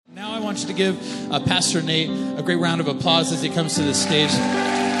want you to give Pastor Nate a great round of applause as he comes to the stage.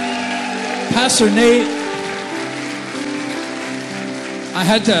 Pastor Nate,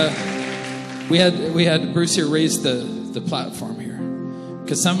 we had Bruce here raise the platform here,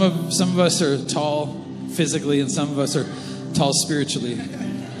 because some of us are tall physically and some of us are tall spiritually.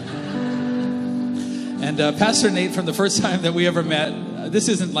 And Pastor Nate, from the first time that we ever met, this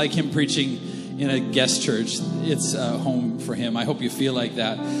isn't like him preaching in a guest church. It's home for him. I hope you feel like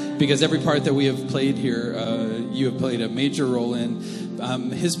that, because every part that we have played here, you have played a major role in.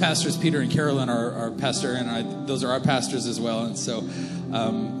 His pastors, Peter and Carolyn, are our pastor, and those are our pastors as well. And so,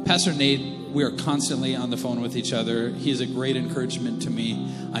 Pastor Nate, we are constantly on the phone with each other. He is a great encouragement to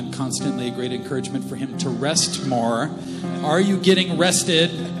me. I'm constantly a great encouragement for him to rest more. Are you getting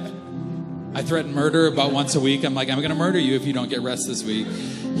rested? I threaten murder about once a week. I'm like, I'm going to murder you if you don't get rest this week.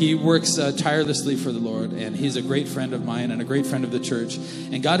 He works tirelessly for the Lord, and he's a great friend of mine and a great friend of the church.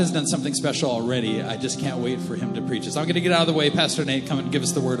 And God has done something special already. I just can't wait for him to preach it. So I'm going to get out of the way. Pastor Nate, come and give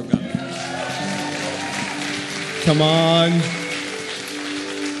us the word of God. Come on.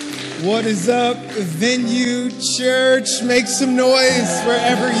 What is up, Venue Church? Make some noise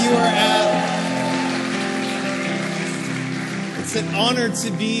wherever you are at. It's an honor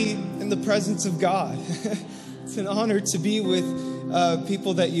to be in the presence of God. It's an honor to be with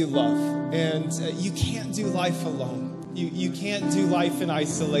people that you love. And you can't do life alone. You can't do life in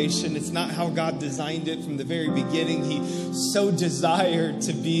isolation. It's not how God designed it from the very beginning. He so desired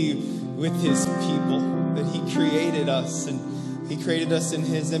to be with his people that he created us, and he created us in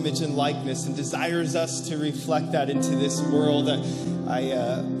his image and likeness, and desires us to reflect that into this world.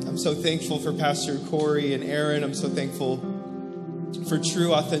 I'm so thankful for Pastor Corey and Aaron. I'm so thankful for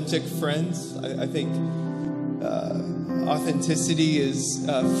true, authentic friends. I think authenticity is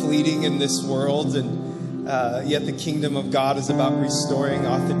fleeting in this world, and yet the kingdom of God is about restoring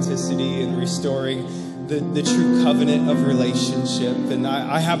authenticity and restoring the true covenant of relationship. And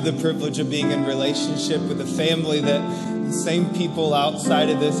I have the privilege of being in relationship with a family that the same people outside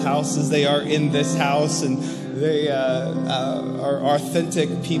of this house as they are in this house, and they are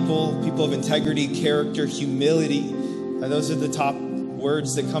authentic people of integrity, character, humility. Those are the top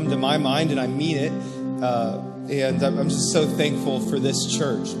words that come to my mind, and I mean it. And I'm just so thankful for this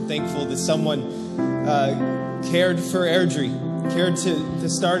church. I'm thankful that someone cared for Airdrie, cared to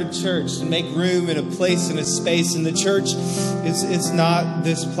start a church and make room and a place and a space. And the church is not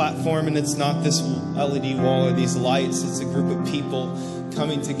this platform, and it's not this LED wall or these lights. It's a group of people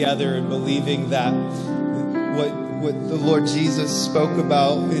coming together and believing that what the Lord Jesus spoke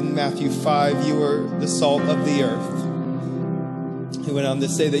about in Matthew 5, you are the salt of the earth. He went on to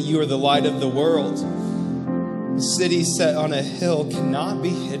say that you are the light of the world. A city set on a hill cannot be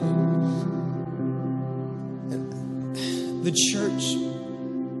hidden. The church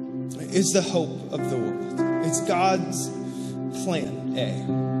is the hope of the world. It's God's plan A.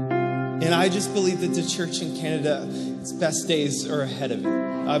 And I just believe that the church in Canada, its best days are ahead of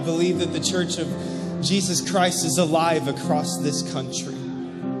it. I believe that the church of Jesus Christ is alive across this country.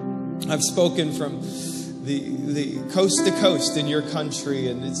 I've spoken from the coast to coast in your country,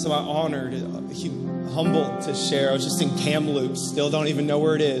 and it's my honor to humbled to share. I was just in Kamloops. Still don't even know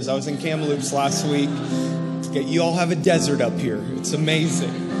where it is. I was in Kamloops last week. You all have a desert up here. It's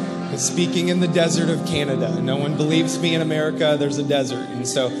amazing. I'm speaking in the desert of Canada. No one believes me in America. There's a desert. And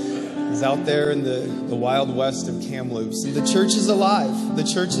so I was out there in the wild west of Kamloops. And the church is alive. The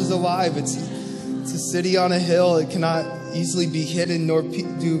church is alive. It's a city on a hill. It cannot easily be hidden, nor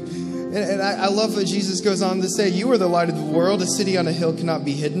do... And I love what Jesus goes on to say. You are the light of the world. A city on a hill cannot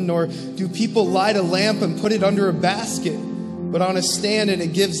be hidden, nor do people light a lamp and put it under a basket, but on a stand, and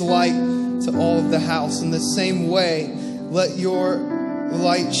it gives light to all of the house. In the same way, let your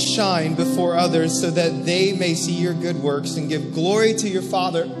light shine before others, so that they may see your good works and give glory to your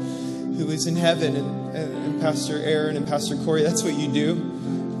Father who is in heaven. And Pastor Aaron and Pastor Corey, that's what you do.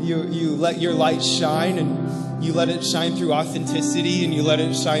 You let your light shine, and you let it shine through authenticity, and you let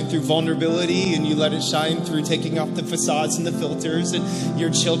it shine through vulnerability, and you let it shine through taking off the facades and the filters. And your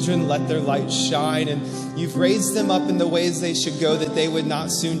children let their light shine, and you've raised them up in the ways they should go, that they would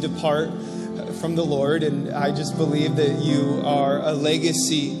not soon depart from the Lord. And I just believe that you are a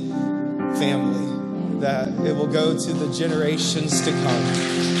legacy family, that it will go to the generations to come.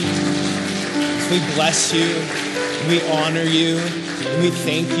 We bless you. We honor you. And we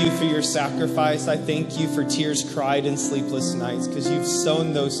thank you for your sacrifice. I thank you for tears cried and sleepless nights, because you've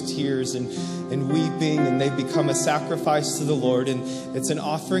sown those tears and weeping, and they become a sacrifice to the Lord. And it's an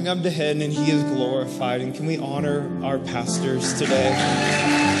offering unto him, and he is glorified. And can we honor our pastors today?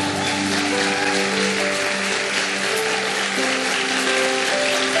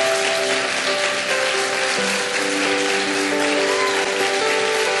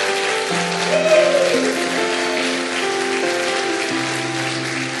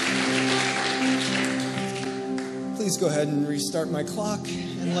 ahead and restart my clock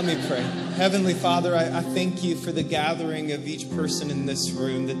and let me pray. Heavenly Father, I thank you for the gathering of each person in this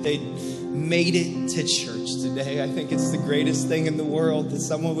room, that they made it to church today. I think it's the greatest thing in the world that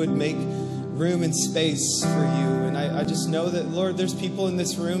someone would make room and space for you. And I just know that, Lord, there's people in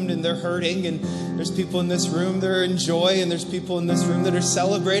this room and they're hurting, and there's people in this room that are in joy, and there's people in this room that are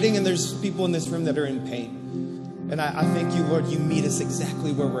celebrating, and there's people in this room that are in pain. And I thank you, Lord, you meet us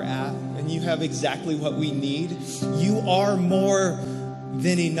exactly where we're at, and you have exactly what we need. You are more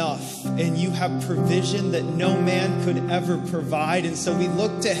than enough, and you have provision that no man could ever provide. And so we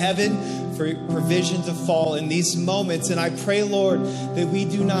look to heaven for provision to fall in these moments. And I pray, Lord, that we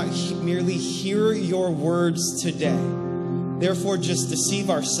do not merely hear your words today, therefore just deceive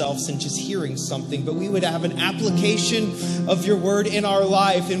ourselves in just hearing something, but we would have an application of your word in our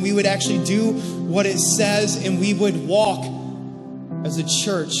life, and we would actually do what it says, and we would walk as a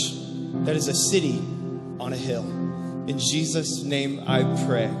church that is a city on a hill. In Jesus' name I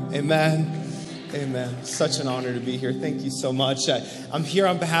pray. Amen. Amen. Such an honor to be here. Thank you so much. I'm here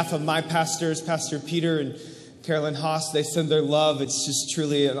on behalf of my pastors, Pastor Peter and Carolyn Haas. They send their love. It's just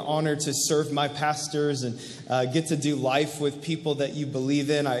truly an honor to serve my pastors and get to do life with people that you believe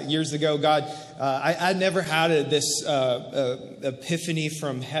in. Years ago, God, I never had this epiphany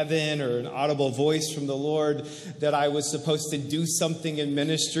from heaven or an audible voice from the Lord that I was supposed to do something in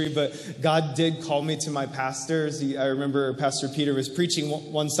ministry, but God did call me to my pastors. I remember Pastor Peter was preaching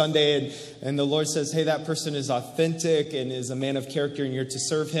one Sunday, and the Lord says, hey, that person is authentic and is a man of character, and you're to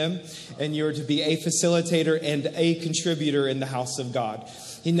serve him, and you're to be a facilitator and a contributor in the house of God.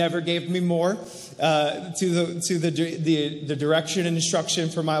 He never gave me more to the direction and instruction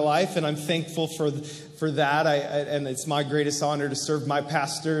for my life, and I'm thankful for that. And it's my greatest honor to serve my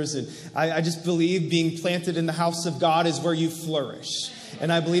pastors. And I just believe being planted in the house of God is where you flourish.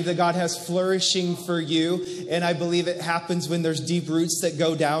 And I believe that God has flourishing for you. And I believe it happens when there's deep roots that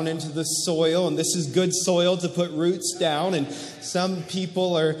go down into the soil. And this is good soil to put roots down. And some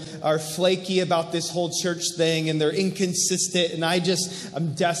people are flaky about this whole church thing, and they're inconsistent. And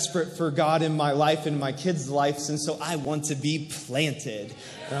I'm desperate for God in my life and my kids' lives. And so I want to be planted.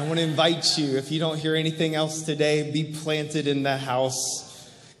 And I want to invite you, if you don't hear anything else today, be planted in the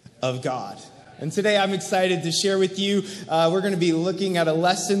house of God. And today I'm excited to share with you, we're going to be looking at a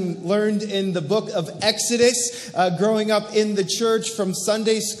lesson learned in the book of Exodus. Growing up in the church from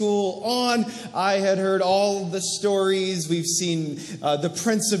Sunday school on, I had heard all the stories. We've seen the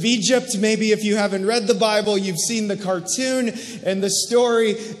Prince of Egypt. Maybe if you haven't read the Bible, you've seen the cartoon and the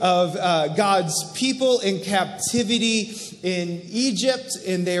story of God's people in captivity in Egypt,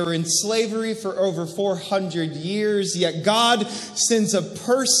 and they were in slavery for over 400 years. Yet God sends a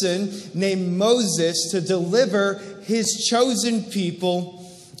person named Moses to deliver his chosen people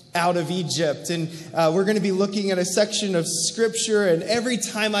out of Egypt. And we're going to be looking at a section of scripture, and every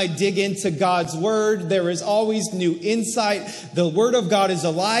time I dig into God's word, there is always new insight. The word of God is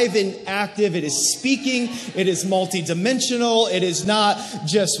alive and active. It is speaking. It is multidimensional. It is not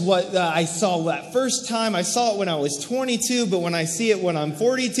just what I saw that first time. I saw it when I was 22, but when I see it when I'm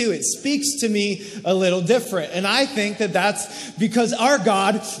 42, it speaks to me a little different. And I think that that's because our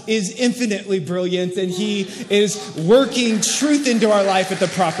God is infinitely brilliant, and he is working truth into our life at the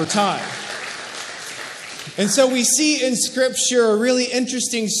proper time. And so we see in Scripture a really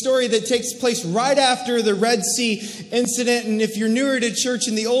interesting story that takes place right after the Red Sea incident. And if you're newer to church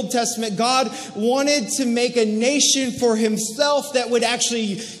in the Old Testament, God wanted to make a nation for himself that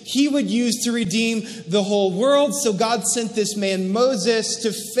he would use to redeem the whole world. So God sent this man Moses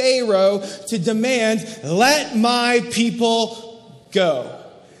to Pharaoh to demand, let my people go.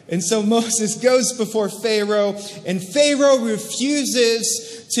 And so Moses goes before Pharaoh, and Pharaoh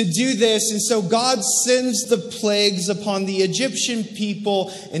refuses to do this. And so God sends the plagues upon the Egyptian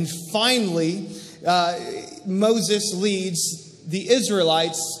people. And finally, Moses leads the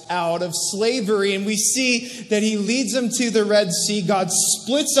Israelites out of slavery. And we see that he leads them to the Red Sea. God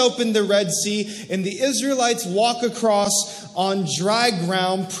splits open the Red Sea, and the Israelites walk across on dry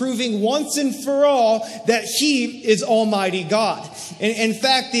ground, proving once and for all that he is Almighty God. And in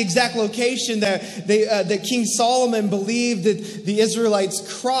fact, the exact location that King Solomon believed that the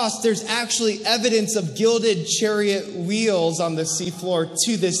Israelites crossed, there's actually evidence of gilded chariot wheels on the seafloor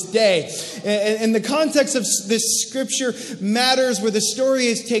to this day. And the context of this scripture matters, where the story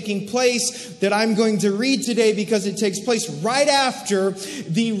is taking place that I'm going to read today, because it takes place right after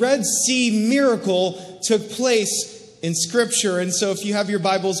the Red Sea miracle took place in Scripture. And so if you have your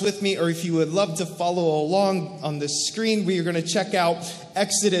Bibles with me, or if you would love to follow along on the screen, we are going to check out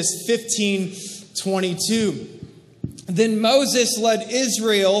Exodus 15:22. Then Moses led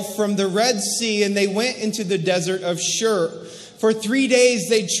Israel from the Red Sea, and they went into the desert of Shur. For 3 days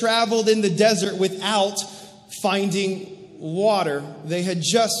they traveled in the desert without finding water. They had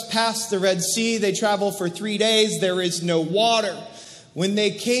just passed the Red Sea. They traveled for 3 days. There is no water. When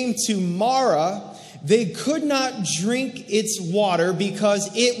they came to Marah, they could not drink its water because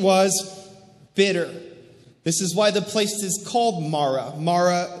it was bitter. This is why the place is called Marah.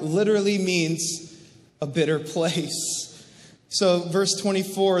 Marah literally means a bitter place. So verse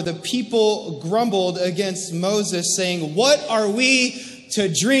 24, the people grumbled against Moses, saying, "What are we to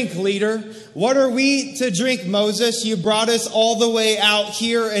drink, leader? What are we to drink, Moses? You brought us all the way out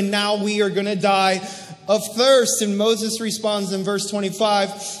here, and now we are going to die of thirst." And Moses responds in verse 25,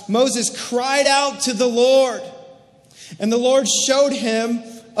 Moses cried out to the Lord, and the Lord showed him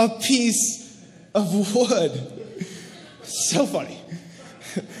a piece of wood. So funny.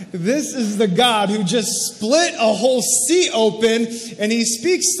 This is the God who just split a whole sea open, and he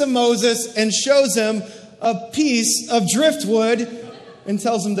speaks to Moses and shows him a piece of driftwood and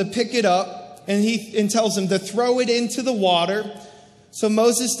tells him to pick it up, and tells him to throw it into the water. So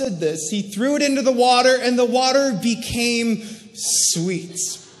Moses did this. He threw it into the water, and the water became sweet.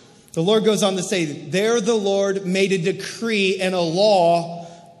 The Lord goes on to say, there the Lord made a decree and a law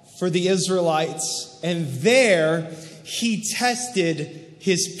for the Israelites, and there he tested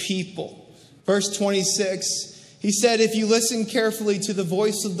his people. Verse 26, he said, "If you listen carefully to the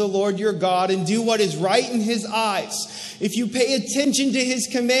voice of the Lord your God and do what is right in his eyes, if you pay attention to his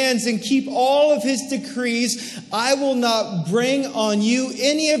commands and keep all of his decrees, I will not bring on you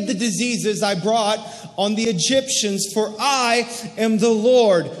any of the diseases I brought on the Egyptians, for I am the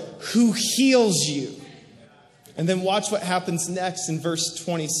Lord who heals you." And then watch what happens next in verse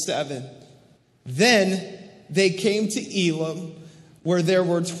 27. Then they came to Elim, where there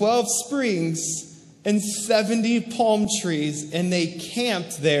were 12 springs and 70 palm trees, and they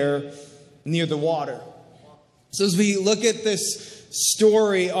camped there near the water. So as we look at this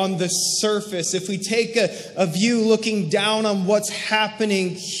story on the surface, if we take a view looking down on what's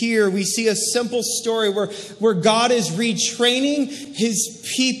happening here, we see a simple story where God is retraining his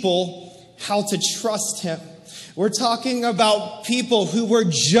people how to trust him. We're talking about people who were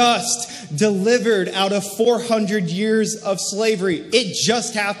just delivered out of 400 years of slavery. It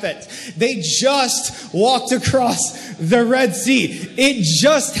just happened. They just walked across the Red Sea. It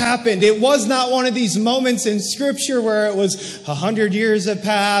just happened. It was not one of these moments in Scripture where it was 100 years have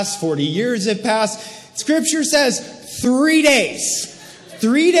passed, 40 years have passed. Scripture says 3 days.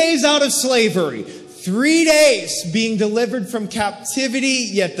 3 days out of slavery. 3 days being delivered from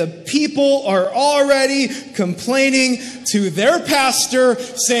captivity, yet the people are already complaining to their pastor,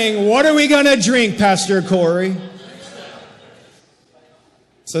 saying, "What are we going to drink, Pastor Corey?"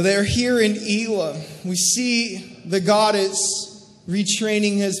 So they're here in Elah. We see the God is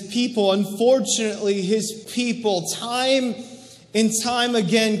retraining his people. Unfortunately, his people time and time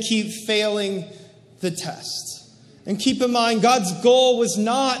again keep failing the test. And keep in mind, God's goal was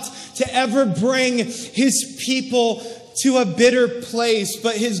not to ever bring his people to a bitter place,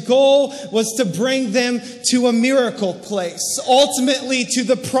 but his goal was to bring them to a miracle place, ultimately to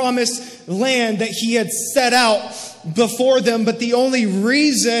the promised land that he had set out before them. But the only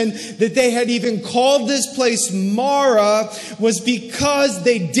reason that they had even called this place Marah was because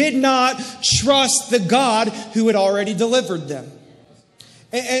they did not trust the God who had already delivered them.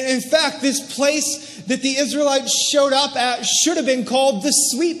 And in fact, this place that the Israelites showed up at should have been called the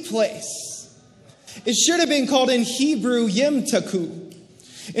sweet place. It should have been called in Hebrew, Yem Taku.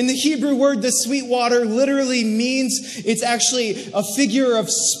 In the Hebrew word, the sweet water literally means, it's actually a figure of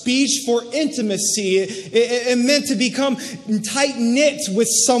speech for intimacy. It meant to become tight-knit with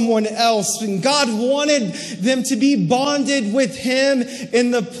someone else. And God wanted them to be bonded with him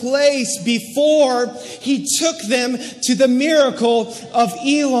in the place before he took them to the miracle of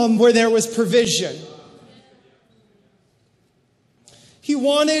Elim, where there was provision. He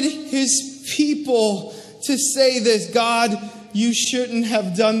wanted his people to say this: "God, you shouldn't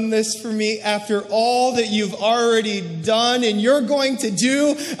have done this for me after all that you've already done, and you're going to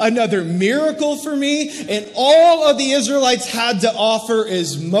do another miracle for me." And all of the Israelites had to offer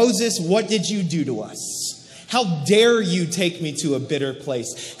is, "Moses, what did you do to us? How dare you take me to a bitter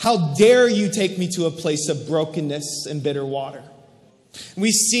place? How dare you take me to a place of brokenness and bitter water?"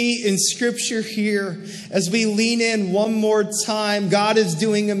 We see in Scripture here, as we lean in one more time, God is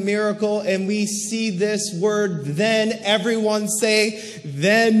doing a miracle, and we see this word "then." Everyone say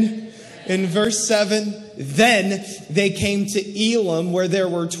 "then." In verse 7, "Then they came to Elim, where there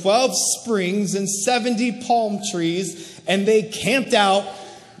were 12 springs and 70 palm trees, and they camped out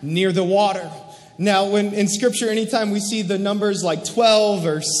near the water." Now, when in Scripture, anytime we see the numbers like 12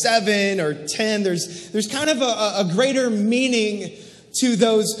 or 7 or 10, there's kind of a greater meaning to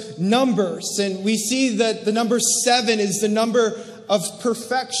those numbers. And we see that the number 7 is the number of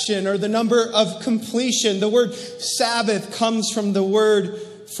perfection or the number of completion. The word Sabbath comes from the word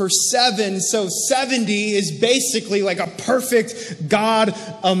for 7. So 70 is basically like a perfect God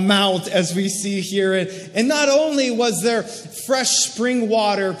amount, as we see here. And not only was there fresh spring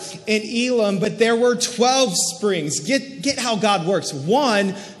water in Elam, but there were 12 springs. Get how God works.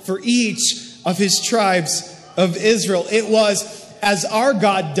 One for each of his tribes of Israel. It was, as our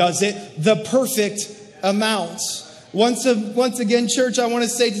God does it, the perfect amount. Once again, church, I want to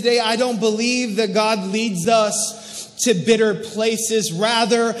say today, I don't believe that God leads us to bitter places.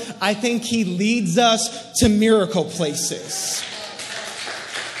 Rather, I think he leads us to miracle places.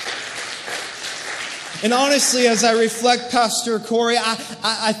 And honestly, as I reflect, Pastor Corey,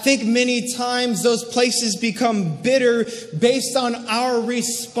 I think many times those places become bitter based on our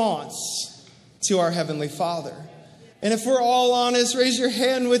response to our Heavenly Father. And if we're all honest, raise your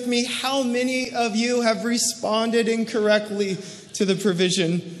hand with me. How many of you have responded incorrectly to the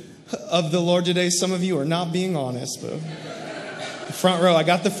provision of the Lord today? Some of you are not being honest, but the front row, I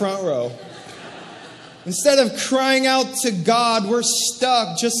got the front row. Instead of crying out to God, we're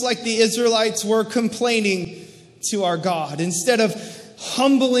stuck just like the Israelites were complaining to our God. Instead of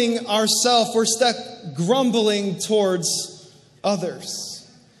humbling ourselves, we're stuck grumbling towards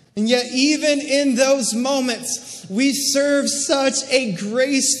others. And yet, even in those moments, we serve such a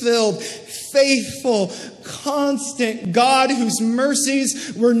grace-filled, faithful, constant God whose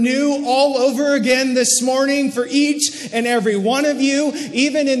mercies were new all over again this morning for each and every one of you.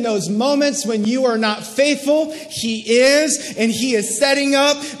 Even in those moments when you are not faithful, he is, and he is setting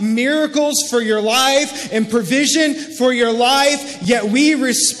up miracles for your life and provision for your life. Yet we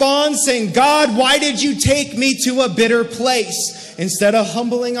respond saying, God, why did you take me to a bitter place? Instead of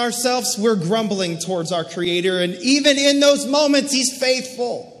humbling ourselves, we're grumbling towards our Creator. And even in those moments, he's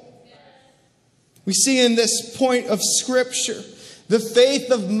faithful. We see in this point of Scripture the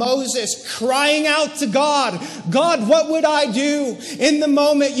faith of Moses crying out to God. God, what would I do in the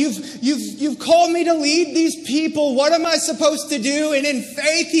moment? You've called me to lead these people. What am I supposed to do? And in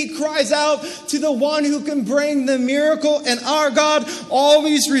faith, he cries out to the one who can bring the miracle. And our God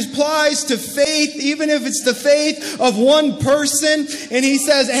always replies to faith, even if it's the faith of one person. And he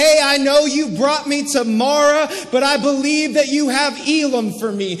says, hey, I know you brought me to Mara, but I believe that you have Elam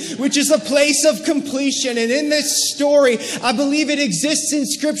for me, which is a place of completion. And in this story, I believe it exists in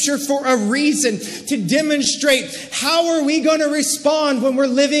Scripture for a reason, to demonstrate how are we going to respond when we're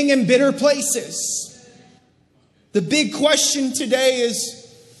living in bitter places. The big question today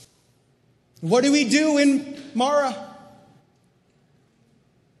is, what do we do in Mara?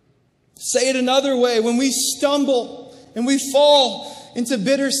 Say it another way, when we stumble and we fall into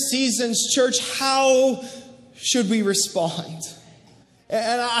bitter seasons, church, how should we respond?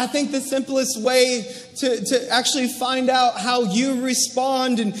 And I think the simplest way to actually find out how you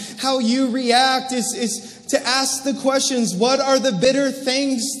respond and how you react is to ask the questions, what are the bitter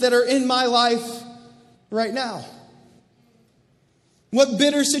things that are in my life right now? What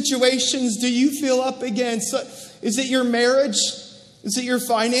bitter situations do you feel up against? Is it your marriage? Is it your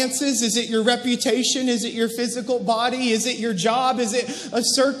finances? Is it your reputation? Is it your physical body? Is it your job? Is it a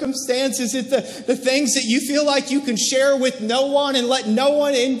circumstance? Is it the things that you feel like you can share with no one and let no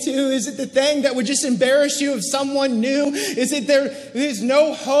one into? Is it the thing that would just embarrass you if someone knew? Is it there's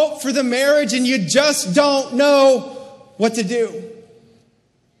no hope for the marriage and you just don't know what to do?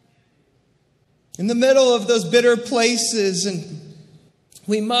 In the middle of those bitter places, and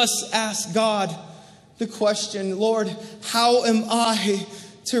we must ask God the question, Lord, how am I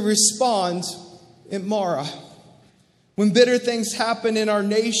to respond in Mara? When bitter things happen in our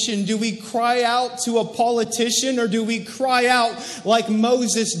nation, do we cry out to a politician or do we cry out like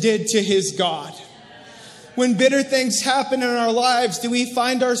Moses did to his God? When bitter things happen in our lives, do we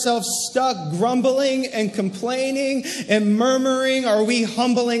find ourselves stuck grumbling and complaining and murmuring? Or are we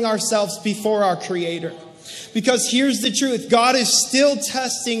humbling ourselves before our Creator? Because here's the truth. God is still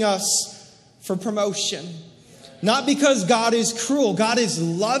testing us for promotion. Not because God is cruel. God is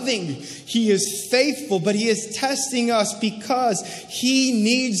loving. He is faithful, but he is testing us because he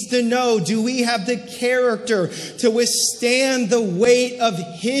needs to know, do we have the character to withstand the weight of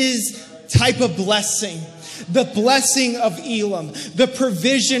his type of blessing? The blessing of Elam, the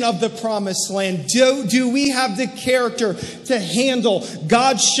provision of the promised land. Do we have the character to handle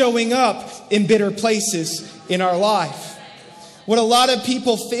God showing up in bitter places in our life? What a lot of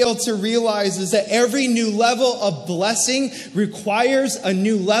people fail to realize is that every new level of blessing requires a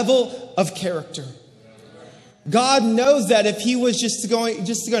new level of character. God knows that if he was just going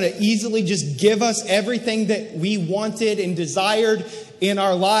to easily just give us everything that we wanted and desired in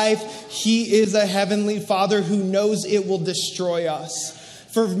our life, he is a heavenly Father who knows it will destroy us.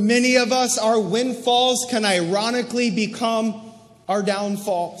 For many of us, our windfalls can ironically become our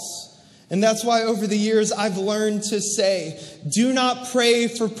downfalls. And that's why over the years I've learned to say, do not pray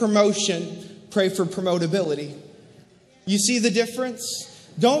for promotion, pray for promotability. You see the difference?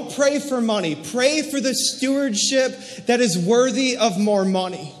 Don't pray for money. Pray for the stewardship that is worthy of more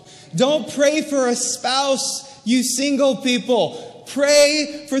money. Don't pray for a spouse, you single people.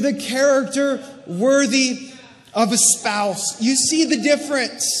 Pray for the character worthy of a spouse. You see the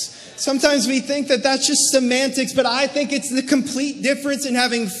difference. Sometimes we think that that's just semantics, but I think it's the complete difference in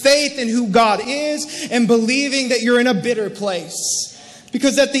having faith in who God is and believing that you're in a bitter place.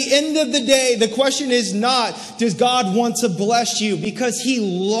 Because at the end of the day, the question is not, does God want to bless you? Because he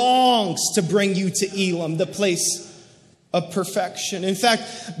longs to bring you to Elam, the place of perfection. In fact,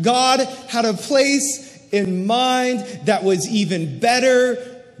 God had a place in mind that was even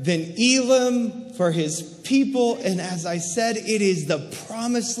better than Elam for his people. And as I said, it is the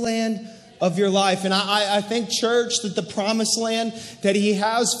promised land of your life. And I think, church, that the promised land that he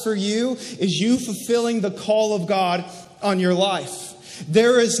has for you is you fulfilling the call of God on your life.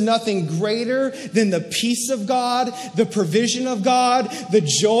 There is nothing greater than the peace of God, the provision of God, the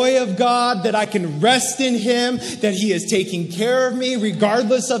joy of God, that I can rest in him, that he is taking care of me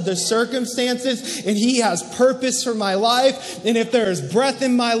regardless of the circumstances, and he has purpose for my life. And if there is breath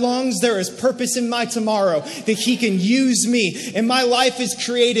in my lungs, there is purpose in my tomorrow, that he can use me. And my life is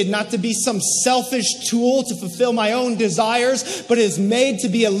created not to be some selfish tool to fulfill my own desires, but is made to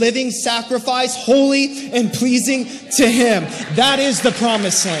be a living sacrifice, holy and pleasing to him. That is the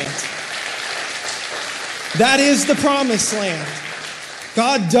promised land. That is the promised land.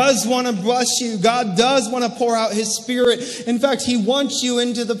 God does want to bless you. God does want to pour out his Spirit. In fact, he wants you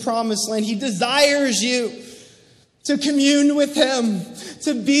into the promised land. He desires you to commune with him,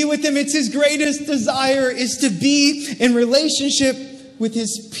 to be with him. It's his greatest desire is to be in relationship with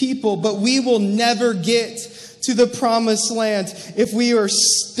his people. But we will never get to the promised land if we are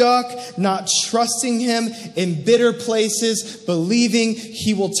stuck, not trusting him in bitter places, believing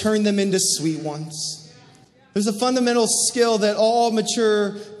he will turn them into sweet ones. There's a fundamental skill that all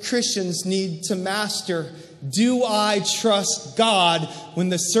mature Christians need to master. Do I trust God when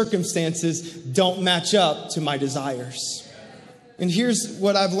the circumstances don't match up to my desires? And here's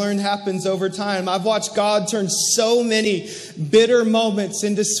what I've learned happens over time. I've watched God turn so many bitter moments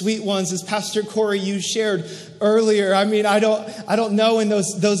into sweet ones, as Pastor Corey, you shared earlier. I mean, I don't know in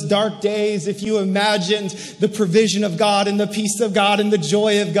those dark days if you imagined the provision of God and the peace of God and the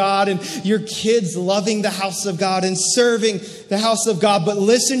joy of God and your kids loving the house of God and serving the house of God. But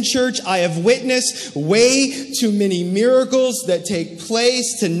listen, church, I have witnessed way too many miracles that take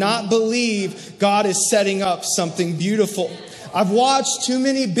place to not believe God is setting up something beautiful. I've watched too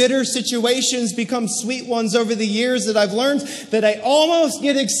many bitter situations become sweet ones over the years that I've learned that I almost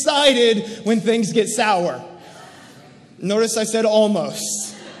get excited when things get sour. Notice I said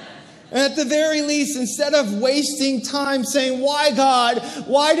almost. And at the very least, instead of wasting time saying, why God,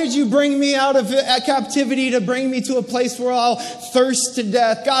 why did you bring me out of captivity to bring me to a place where I'll thirst to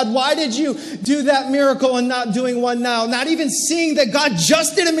death? God, why did you do that miracle and not doing one now? Not even seeing that God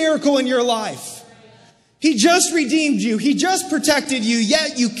just did a miracle in your life. He just redeemed you. He just protected you,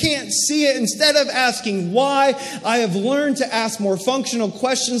 yet you can't see it. Instead of asking why, I have learned to ask more functional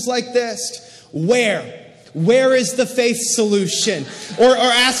questions like this. Where? Where is the faith solution? Or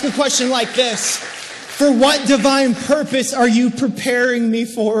ask a question like this. For what divine purpose are you preparing me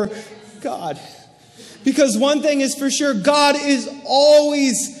for, God? Because one thing is for sure, God is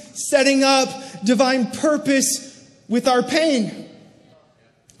always setting up divine purpose with our pain.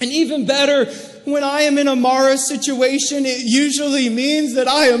 And even better, when I am in a Mara situation, it usually means that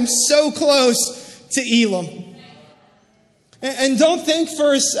I am so close to Elam. And don't think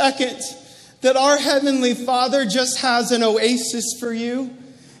for a second that our Heavenly Father just has an oasis for you.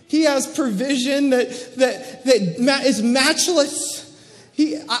 He has provision that is matchless.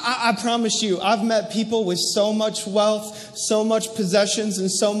 I promise you, I've met people with so much wealth, so much possessions,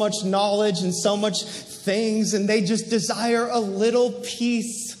 and so much knowledge, and so much things, and they just desire a little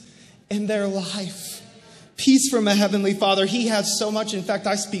peace in their life. Peace from a heavenly Father. He has so much. In fact,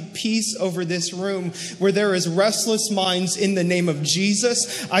 I speak peace over this room where there is restless minds in the name of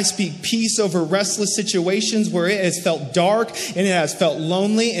Jesus. I speak peace over restless situations where it has felt dark and it has felt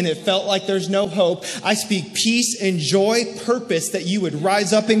lonely and it felt like there's no hope. I speak peace and joy, purpose, that you would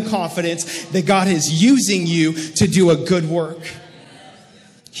rise up in confidence that God is using you to do a good work.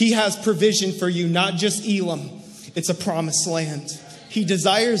 He has provision for you, not just Elam. It's a promised land. He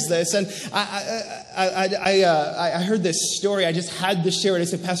desires this. And I heard this story. I just had to share it. I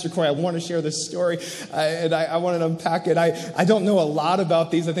said, Pastor Corey, I want to share this story. And I wanted to unpack it. I don't know a lot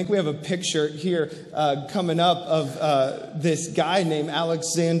about these. I think we have a picture here coming up of this guy named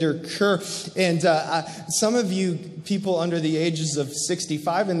Alexander Kerr. And some of you people under the ages of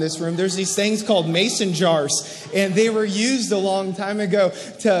 65 in this room, there's these things called mason jars. And they were used a long time ago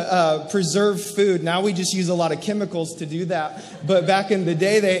to preserve food. Now we just use a lot of chemicals to do that. But back in the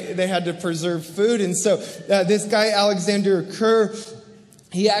day, they had to preserve food. And so this guy, Alexander Kerr,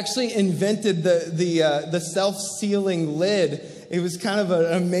 he actually invented the self-sealing lid. It was kind of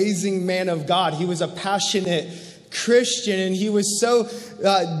an amazing man of God. He was a passionate Christian, and he was so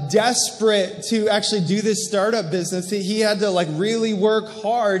desperate to actually do this startup business that he had to really work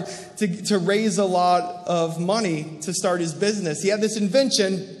hard to raise a lot of money to start his business. He had this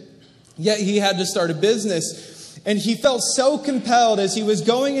invention, yet he had to start a business. And he felt so compelled as he was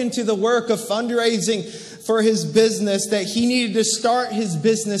going into the work of fundraising for his business that he needed to start his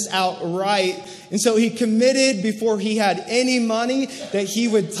business out right. And so he committed before he had any money that he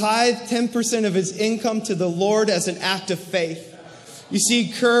would tithe 10% of his income to the Lord as an act of faith. You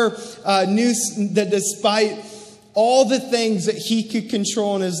see, Kerr knew that despite all the things that he could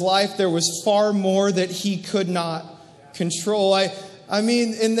control in his life, there was far more that he could not control. I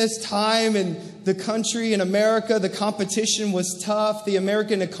mean, in this time in the country, in America, the competition was tough. The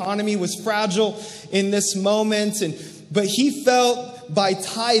American economy was fragile in this moment. But he felt by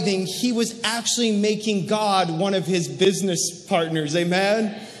tithing, he was actually making God one of his business partners.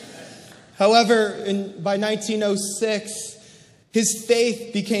 Amen? However, by 1906, his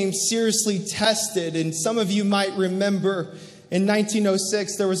faith became seriously tested. And some of you might remember in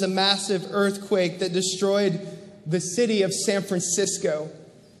 1906, there was a massive earthquake that destroyed the city of San Francisco.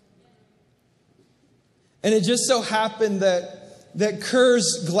 And it just so happened that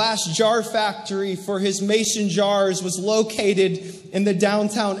Kerr's glass jar factory for his mason jars was located in the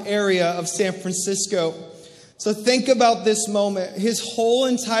downtown area of San Francisco. So think about this moment. His whole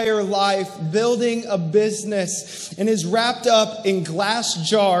entire life building a business and is wrapped up in glass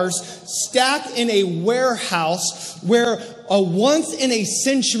jars stacked in a warehouse where a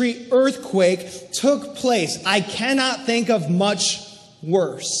once-in-a-century earthquake took place. I cannot think of much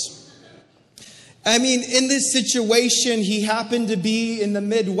worse. I mean, in this situation, he happened to be in the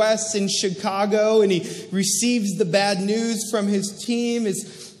Midwest in Chicago, and he receives the bad news from his team.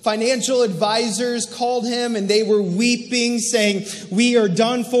 His financial advisors called him, and they were weeping, saying, "We are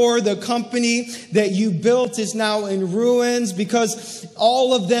done for. The company that you built is now in ruins," because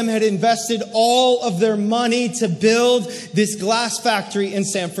all of them had invested all of their money to build this glass factory in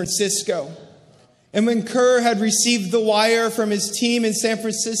San Francisco. And when Kerr had received the wire from his team in San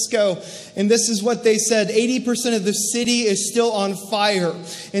Francisco, and this is what they said, 80% of the city is still on fire.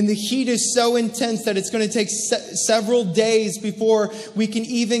 And the heat is so intense that it's going to take several days before we can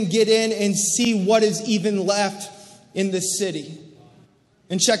even get in and see what is even left in the city.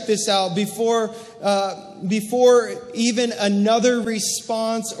 And check this out. Before even another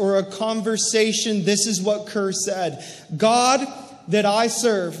response or a conversation, this is what Kerr said. God that I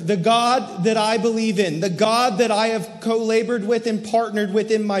serve, the God that I believe in, the God that I have co-labored with and partnered with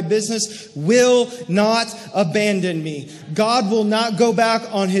in my business will not abandon me. God will not go back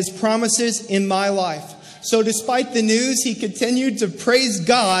on his promises in my life. So despite the news, he continued to praise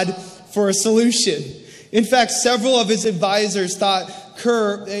God for a solution. In fact, several of his advisors thought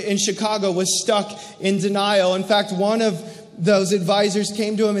Kerr in Chicago was stuck in denial. In fact, one of those advisors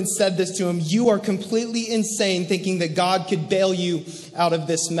came to him and said this to him: "You are completely insane thinking that God could bail you out of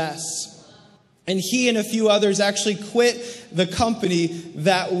this mess." And he and a few others actually quit the company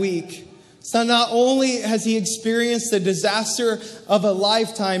that week. So not only has he experienced the disaster of a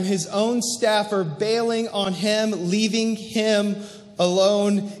lifetime, his own staff are bailing on him, leaving him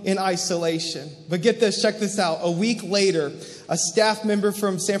alone in isolation. But get this, check this out. A week later, a staff member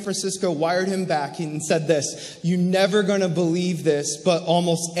from San Francisco wired him back and said this: "You're never going to believe this, but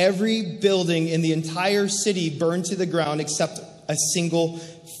almost every building in the entire city burned to the ground except a single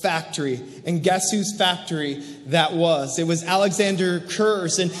factory. And guess whose factory that was? It was Alexander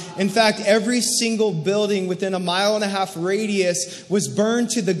Kerr's. And in fact, every single building within a 1.5 mile radius was burned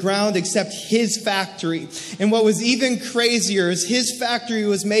to the ground except his factory. And what was even crazier is his factory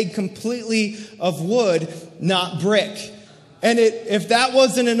was made completely of wood, not brick. And if that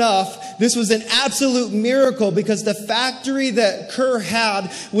wasn't enough, this was an absolute miracle because the factory that Kerr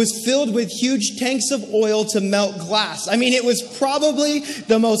had was filled with huge tanks of oil to melt glass. I mean, it was probably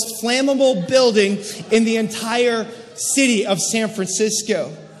the most flammable building in the entire city of San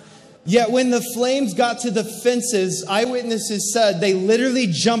Francisco. Yet when the flames got to the fences, eyewitnesses said they literally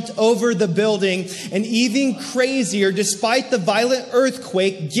jumped over the building. And even crazier, despite the violent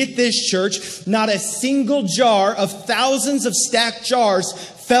earthquake, get this, church, not a single jar of thousands of stacked jars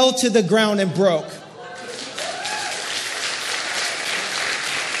fell to the ground and broke.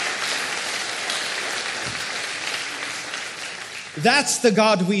 That's the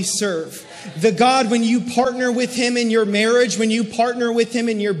God we serve. The God, when you partner with Him in your marriage, when you partner with Him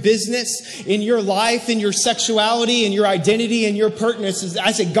in your business, in your life, in your sexuality, in your identity, in your purpose.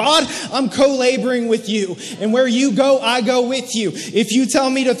 I say, God, I'm co-laboring with you. And where you go, I go with you. If you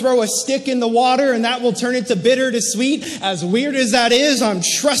tell me to throw a stick in the water and that will turn it to bitter to sweet, as weird as that is, I'm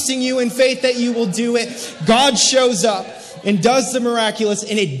trusting you in faith that you will do it. God shows up and does the miraculous,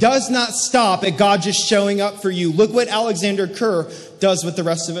 and it does not stop at God just showing up for you. Look what Alexander Kerr does with the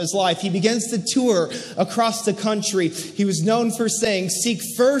rest of his life. He begins to tour across the country. He was known for saying, seek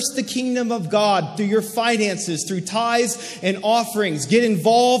first the kingdom of God through your finances, through tithes and offerings. Get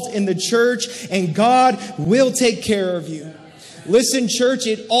involved in the church, and God will take care of you. Listen, church,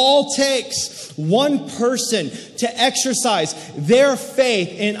 it all takes one person to exercise their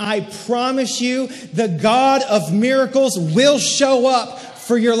faith, and I promise you, the God of miracles will show up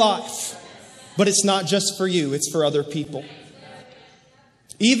for your life. But it's not just for you, it's for other people.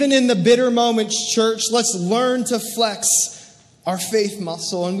 Even in the bitter moments, church, let's learn to flex our faith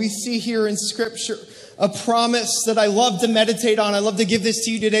muscle. And we see here in Scripture a promise that I love to meditate on. I love to give this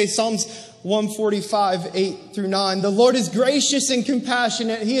to you today. Psalms 145, 8 through 9. The Lord is gracious and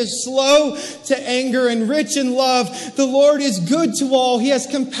compassionate. He is slow to anger and rich in love. The Lord is good to all. He has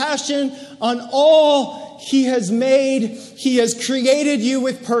compassion on all He has made. He has created you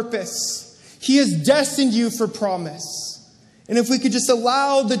with purpose. He has destined you for promise. And if we could just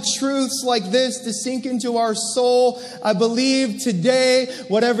allow the truths like this to sink into our soul, I believe today,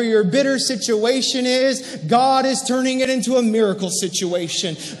 whatever your bitter situation is, God is turning it into a miracle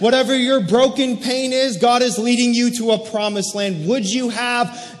situation. Whatever your broken pain is, God is leading you to a promised land. Would you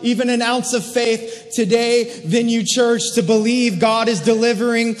have even an ounce of faith today, Venue Church, to believe God is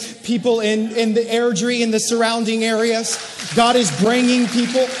delivering people in the Airdrie and the surrounding areas? God is bringing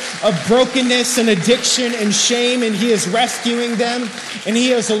people of brokenness and addiction and shame, and He is rescuing them. And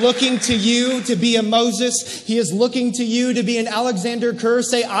He is looking to you to be a Moses. He is looking to you to be an Alexander Kerr.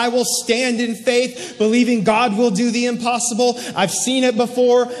 Say, I will stand in faith, believing God will do the impossible. I've seen it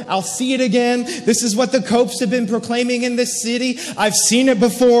before. I'll see it again. This is what the Copes have been proclaiming in this city. I've seen it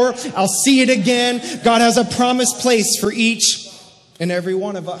before. I'll see it again. God has a promised place for each and every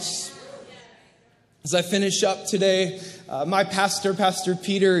one of us. As I finish up today, my pastor, Pastor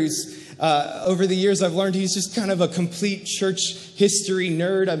Peter, over the years I've learned he's just kind of a complete church history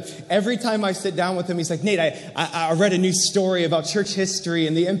nerd. Every time I sit down with him, he's like, Nate, I read a new story about church history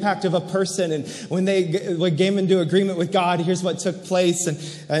and the impact of a person. And when they came into agreement with God, here's what took place.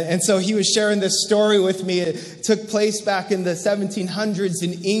 And so he was sharing this story with me. It took place back in the 1700s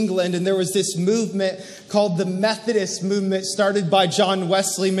in England. And there was this movement called the Methodist movement, started by John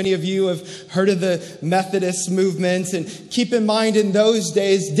Wesley. Many of you have heard of the Methodist movement. And keep in mind, in those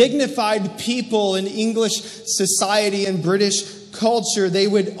days, dignified people in English society and British culture, they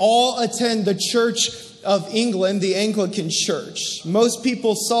would all attend the Church of England, the Anglican Church. Most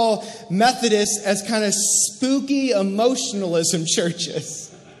people saw Methodists as kind of spooky emotionalism churches.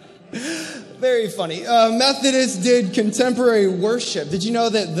 Very funny. Methodists did contemporary worship. Did you know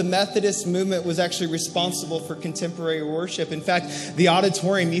that the Methodist movement was actually responsible for contemporary worship? In fact, the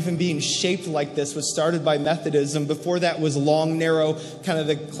auditorium even being shaped like this was started by Methodism. Before that was long, narrow, kind of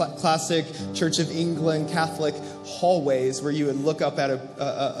the classic Church of England Catholic hallways where you would look up at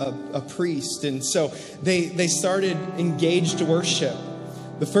a priest. And so they started engaged worship.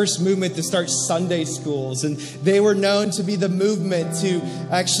 The first movement to start Sunday schools. And they were known to be the movement to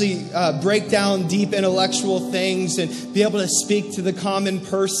actually break down deep intellectual things and be able to speak to the common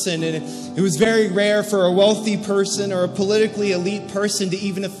person. And it was very rare for a wealthy person or a politically elite person to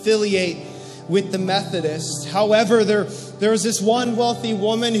even affiliate with the Methodists. However, there was this one wealthy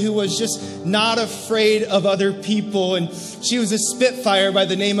woman who was just not afraid of other people, and she was a spitfire by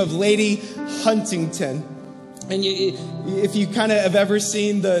the name of Lady Huntington. And if you kind of have ever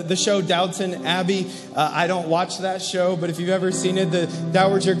seen the show Downton Abbey, I don't watch that show, but if you've ever seen it, the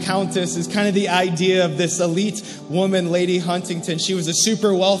Dowager Countess is kind of the idea of this elite woman, Lady Huntington. She was a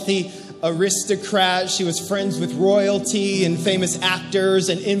super wealthy aristocrat. She was friends with royalty and famous actors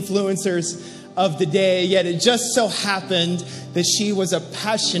and influencers of the day. Yet it just so happened that she was a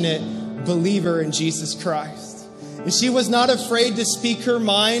passionate believer in Jesus Christ. And she was not afraid to speak her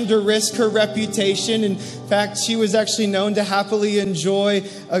mind or risk her reputation. In fact, she was actually known to happily enjoy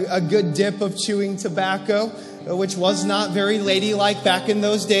a good dip of chewing tobacco, which was not very ladylike back in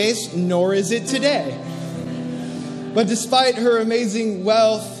those days, nor is it today. But despite her amazing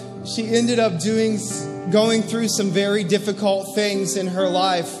wealth, she ended up going through some very difficult things in her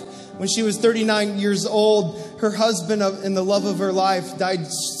life. When she was 39 years old, her husband and the love of her life died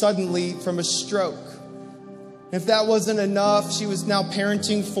suddenly from a stroke. If that wasn't enough, she was now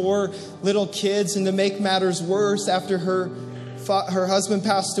parenting 4 little kids. And to make matters worse, after her husband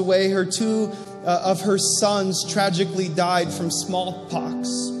passed away, her 2 of her sons tragically died from smallpox.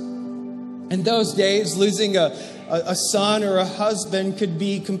 In those days, losing a son or a husband could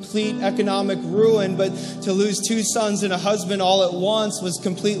be complete economic ruin, but to lose 2 sons and a husband all at once was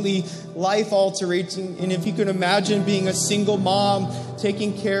completely life-altering. And if you can imagine being a single mom,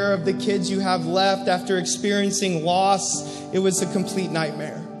 taking care of the kids you have left after experiencing loss, it was a complete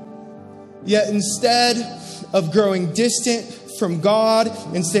nightmare. Yet instead of growing distant from God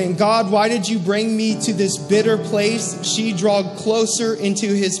and saying, God, why did you bring me to this bitter place? She drew closer into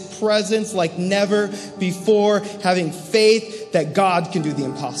his presence like never before, having faith that God can do the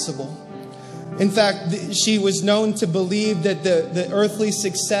impossible. In fact, she was known to believe that the earthly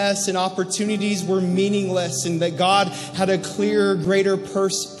success and opportunities were meaningless and that God had a clearer, greater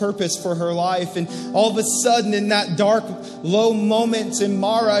purpose for her life. And all of a sudden, in that dark, low moment in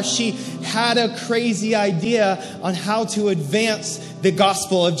Mara, she had a crazy idea on how to advance the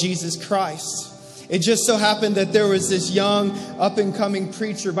gospel of Jesus Christ. It just so happened that there was this young, up-and-coming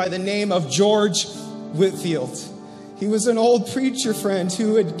preacher by the name of George Whitefield. He was an old preacher friend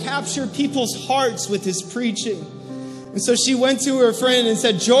who had captured people's hearts with his preaching. And so she went to her friend and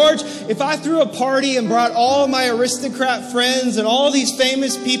said, George, if I threw a party and brought all my aristocrat friends and all these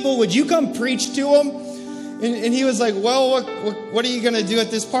famous people, would you come preach to them? And he was like, well, what are you going to do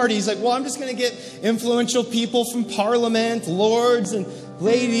at this party? He's like, well, I'm just going to get influential people from Parliament, lords and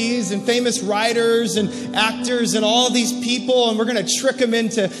ladies and famous writers and actors and all these people, and we're going to trick them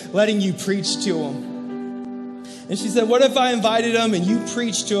into letting you preach to them. And she said, what if I invited him and you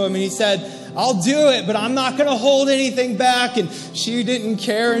preached to him? And he said, I'll do it, but I'm not going to hold anything back. And she didn't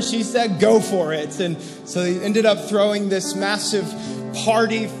care. And she said, go for it. And so they ended up throwing this massive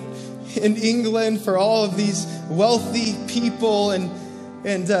party in England for all of these wealthy people. And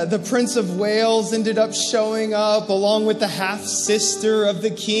the Prince of Wales ended up showing up along with the half-sister of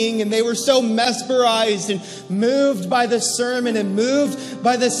the king. And they were so mesmerized and moved by the sermon and moved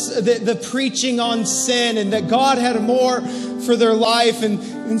by the preaching on sin and that God had more for their life.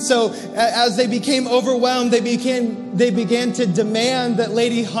 And so as they became overwhelmed, they began to demand that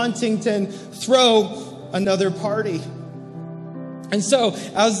Lady Huntington throw another party. And so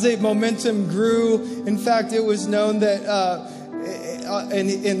as the momentum grew, in fact, it was known that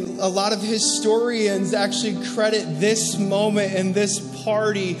and a lot of historians actually credit this moment and this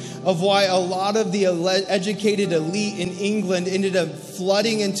party of why a lot of the educated elite in England ended up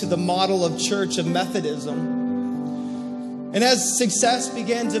flooding into the model of church of Methodism. And as success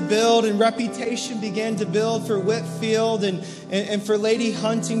began to build and reputation began to build for Whitefield and for Lady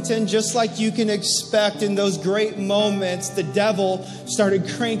Huntington, just like you can expect in those great moments, the devil started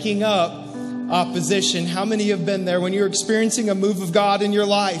cranking up opposition. How many have been there when you're experiencing a move of God in your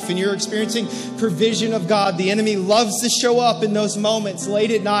life and you're experiencing provision of God? The enemy loves to show up in those moments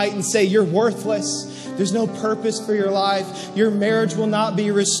late at night and say, you're worthless. There's no purpose for your life. Your marriage will not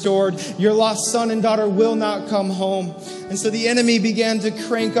be restored. Your lost son and daughter will not come home. And so the enemy began to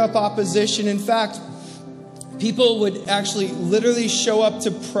crank up opposition. In fact, people would actually literally show up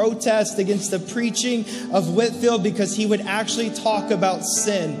to protest against the preaching of Whitefield because he would actually talk about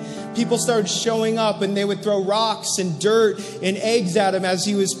sin. People started showing up and they would throw rocks and dirt and eggs at him as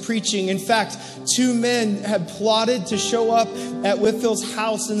he was preaching. In fact, 2 men had plotted to show up at Whitefield's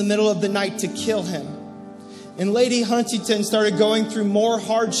house in the middle of the night to kill him. And Lady Huntington started going through more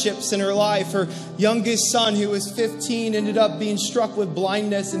hardships in her life. Her youngest son, who was 15, ended up being struck with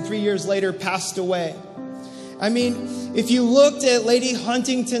blindness and 3 years later passed away. I mean, if you looked at Lady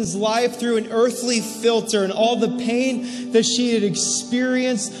Huntington's life through an earthly filter and all the pain that she had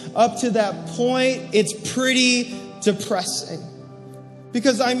experienced up to that point, it's pretty depressing.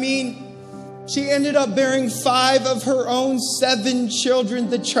 Because, I mean, she ended up bearing 5 of her own 7 children,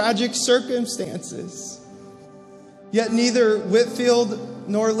 the tragic circumstances. Yet neither Whitefield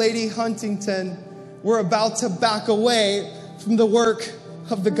nor Lady Huntington were about to back away from the work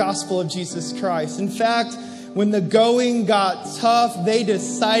of the gospel of Jesus Christ. In fact, when the going got tough, they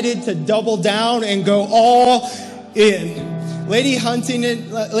decided to double down and go all in. Lady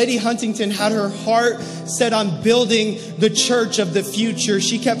Huntington had her heart set on building the church of the future.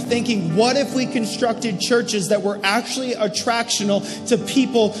 She kept thinking, what if we constructed churches that were actually attractional to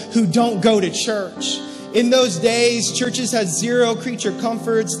people who don't go to church? In those days, churches had 0 creature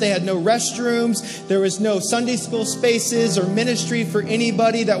comforts. They had no restrooms. There was no Sunday school spaces or ministry for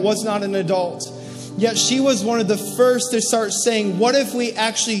anybody that was not an adult. Yet she was one of the first to start saying, what if we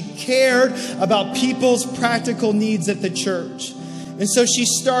actually cared about people's practical needs at the church? And so she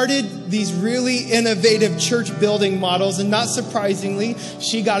started these really innovative church building models. And not surprisingly,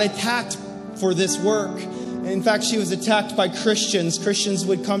 she got attacked for this work. In fact, she was attacked by Christians. Christians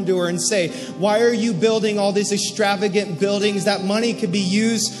would come to her and say, why are you building all these extravagant buildings? That money could be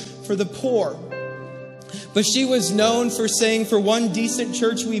used for the poor. But she was known for saying, for one decent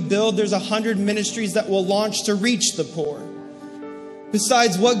church we build, there's 100 ministries that will launch to reach the poor.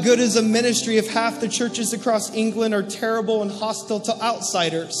 Besides, what good is a ministry if half the churches across England are terrible and hostile to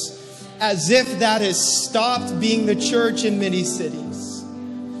outsiders? As if that has stopped being the church in many cities.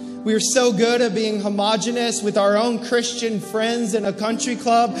 We are so good at being homogenous with our own Christian friends in a country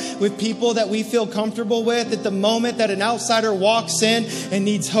club with people that we feel comfortable with. At the moment that an outsider walks in and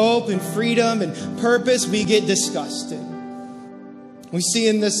needs hope and freedom and purpose, we get disgusted. We see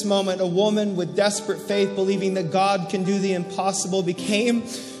in this moment a woman with desperate faith believing that God can do the impossible became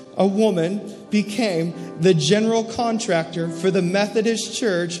the general contractor for the Methodist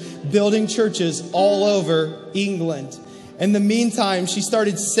Church, building churches all over England. In the meantime, she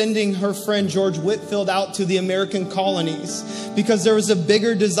started sending her friend George Whitefield out to the American colonies because there was a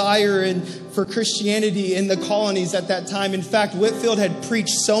bigger desire for Christianity in the colonies at that time. In fact, Whitefield had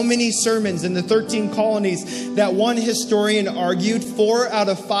preached so many sermons in the 13 colonies that one historian argued 4 out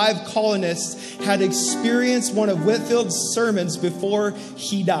of 5 colonists had experienced one of Whitefield's sermons before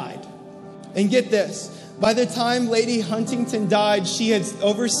he died. And get this. By the time Lady Huntington died, she had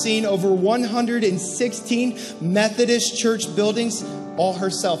overseen over 116 Methodist church buildings, all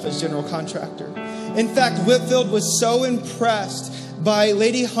herself as general contractor. In fact, Whitefield was so impressed by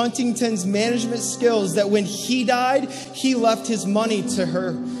Lady Huntington's management skills that when he died, he left his money to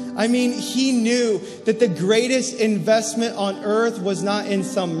her. I mean, he knew that the greatest investment on earth was not in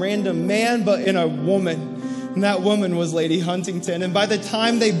some random man, but in a woman. And that woman was Lady Huntington. And by the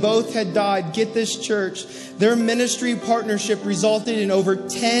time they both had died, get this church, their ministry partnership resulted in over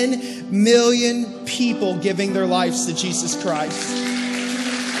 10 million people giving their lives to Jesus Christ.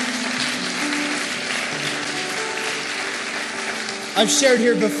 I've shared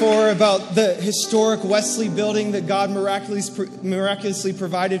here before about the historic Wesley building that God miraculously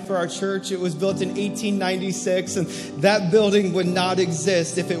provided for our church. It was built in 1896, and that building would not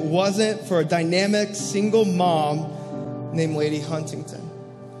exist if it wasn't for a dynamic single mom named Lady Huntington.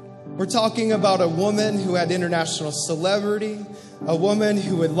 We're talking about a woman who had international celebrity, a woman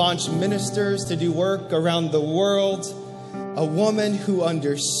who would launch ministers to do work around the world, a woman who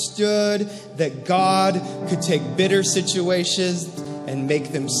understood that God could take bitter situations and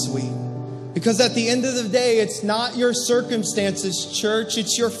make them sweet. Because at the end of the day, it's not your circumstances, church,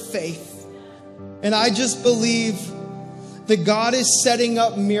 it's your faith. And I just believe that God is setting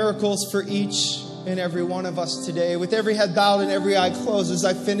up miracles for each and every one of us today. With every head bowed and every eye closed as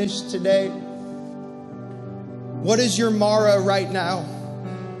I finish today. What is your Mara right now?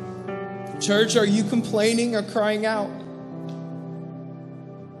 Church, are you complaining or crying out?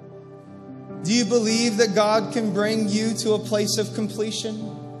 Do you believe that God can bring you to a place of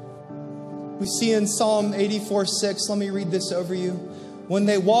completion? We see in Psalm 84:6, let me read this over you. When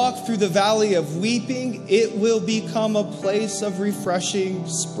they walk through the valley of weeping, it will become a place of refreshing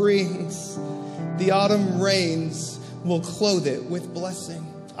springs. The autumn rains will clothe it with blessing.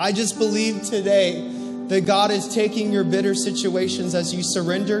 I just believe today that God is taking your bitter situations as you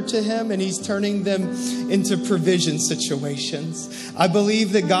surrender to Him, and He's turning them into provision situations. I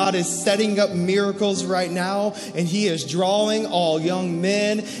believe that God is setting up miracles right now, and He is drawing all young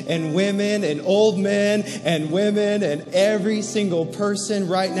men and women and old men and women and every single person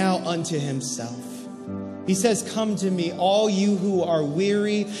right now unto Himself. He says, come to me, all you who are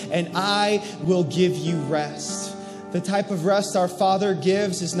weary, and I will give you rest. The type of rest our Father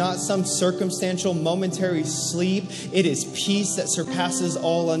gives is not some circumstantial momentary sleep. It is peace that surpasses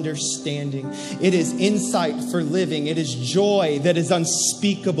all understanding. It is insight for living. It is joy that is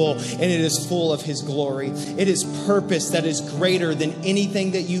unspeakable, and it is full of His glory. It is purpose that is greater than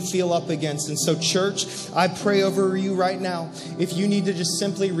anything that you feel up against. And so, church, I pray over you right now. If you need to just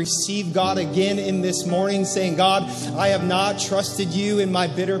simply receive God again in this morning, saying, God, I have not trusted you in my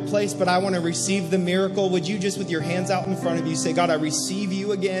bitter place, but I want to receive the miracle. Would you just with your hands out in front of you say, God, I receive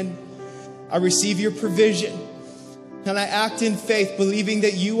you again. I receive your provision. And I act in faith, believing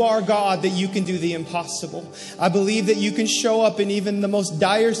that you are God, that you can do the impossible. I believe that you can show up in even the most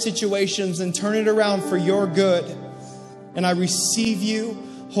dire situations and turn it around for your good. And I receive you.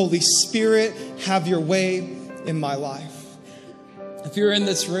 Holy Spirit, have your way in my life. If you're in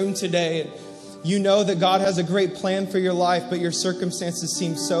this room today, you know that God has a great plan for your life, but your circumstances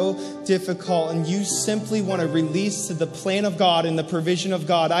seem so difficult, and you simply want to release to the plan of God and the provision of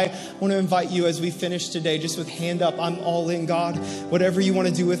God. I want to invite you as we finish today, just with hand up, I'm all in, God. Whatever you want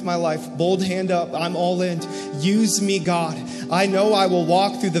to do with my life, bold hand up, I'm all in. Use me, God. I know I will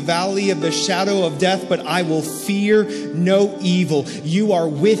walk through the valley of the shadow of death, but I will fear no evil. You are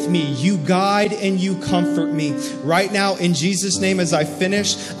with me. You guide and you comfort me. Right now, in Jesus' name, as I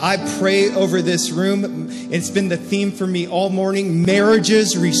finish, I pray over this room. It's been the theme for me all morning.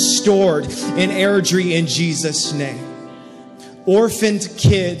 Marriages restored in Airdrie in Jesus' name. Orphaned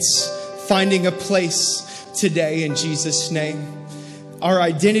kids finding a place today in Jesus' name. Our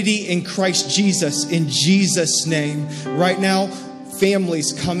identity in Christ Jesus in Jesus' name. Right now,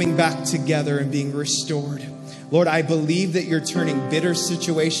 families coming back together and being restored. Lord, I believe that you're turning bitter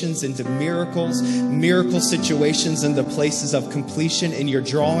situations into miracles, miracle situations into places of completion, and you're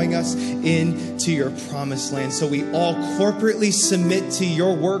drawing us into your promised land. So we all corporately submit to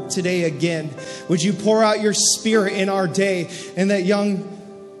your work today again. Would you pour out your Spirit in our day, and that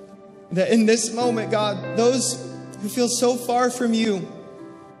in this moment, God, those who feel so far from you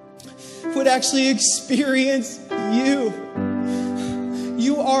would actually experience you.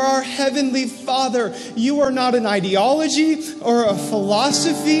 You are our Heavenly Father. You are not an ideology or a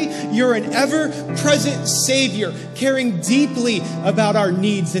philosophy. You're an ever-present Savior, caring deeply about our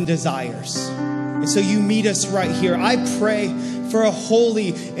needs and desires. And so you meet us right here. I pray for a holy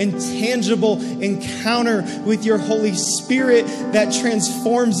and tangible encounter with your Holy Spirit that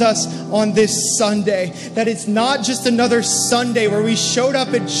transforms us on this Sunday. That it's not just another Sunday where we showed up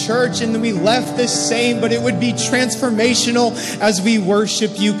at church and then we left the same, but it would be transformational as we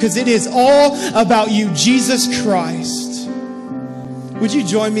worship you, because it is all about you, Jesus Christ. Would you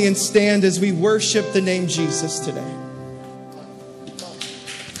join me and stand as we worship the name Jesus today?